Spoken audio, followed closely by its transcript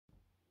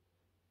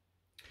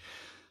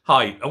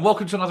Hi, and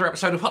welcome to another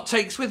episode of Hot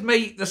Takes with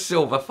me, the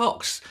Silver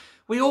Fox.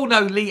 We all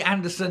know Lee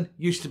Anderson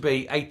used to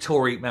be a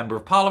Tory Member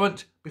of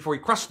Parliament before he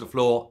crossed the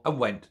floor and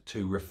went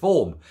to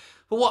Reform.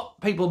 But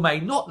what people may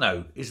not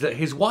know is that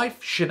his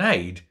wife,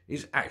 Sinead,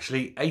 is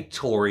actually a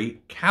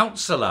Tory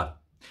councillor.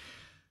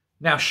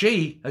 Now,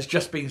 she has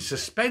just been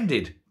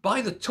suspended by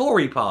the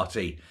Tory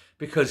party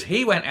because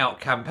he went out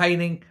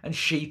campaigning and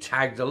she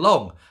tagged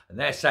along. And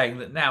they're saying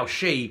that now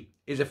she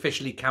is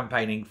officially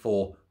campaigning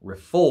for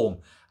Reform,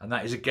 and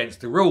that is against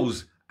the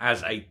rules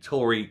as a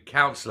Tory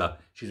councillor.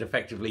 She's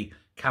effectively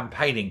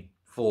campaigning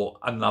for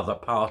another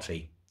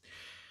party.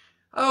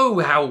 Oh,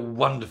 how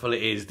wonderful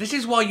it is. This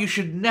is why you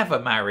should never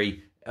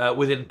marry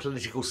within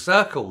political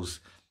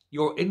circles.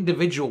 Your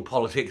individual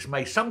politics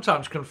may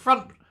sometimes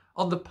confront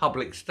on the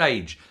public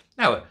stage.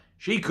 Now,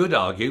 she could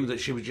argue that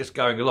she was just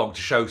going along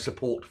to show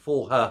support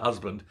for her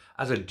husband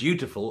as a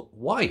dutiful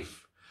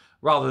wife,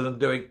 rather than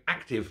doing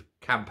active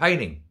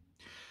campaigning.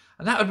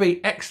 And that would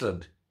be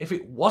excellent if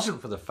it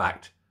wasn't for the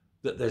fact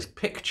that there's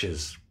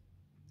pictures.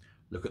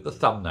 Look at the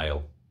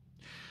thumbnail.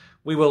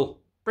 We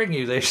will bring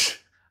you this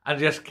and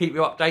just keep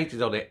you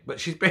updated on it. But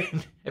she's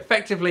been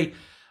effectively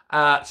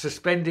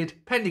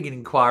suspended pending an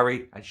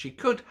inquiry, and she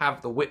could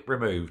have the whip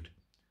removed.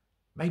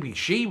 Maybe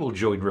she will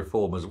join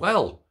Reform as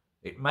well.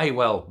 It may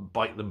well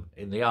bite them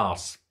in the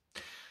arse.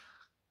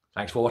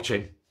 Thanks for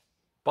watching.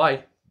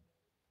 Bye.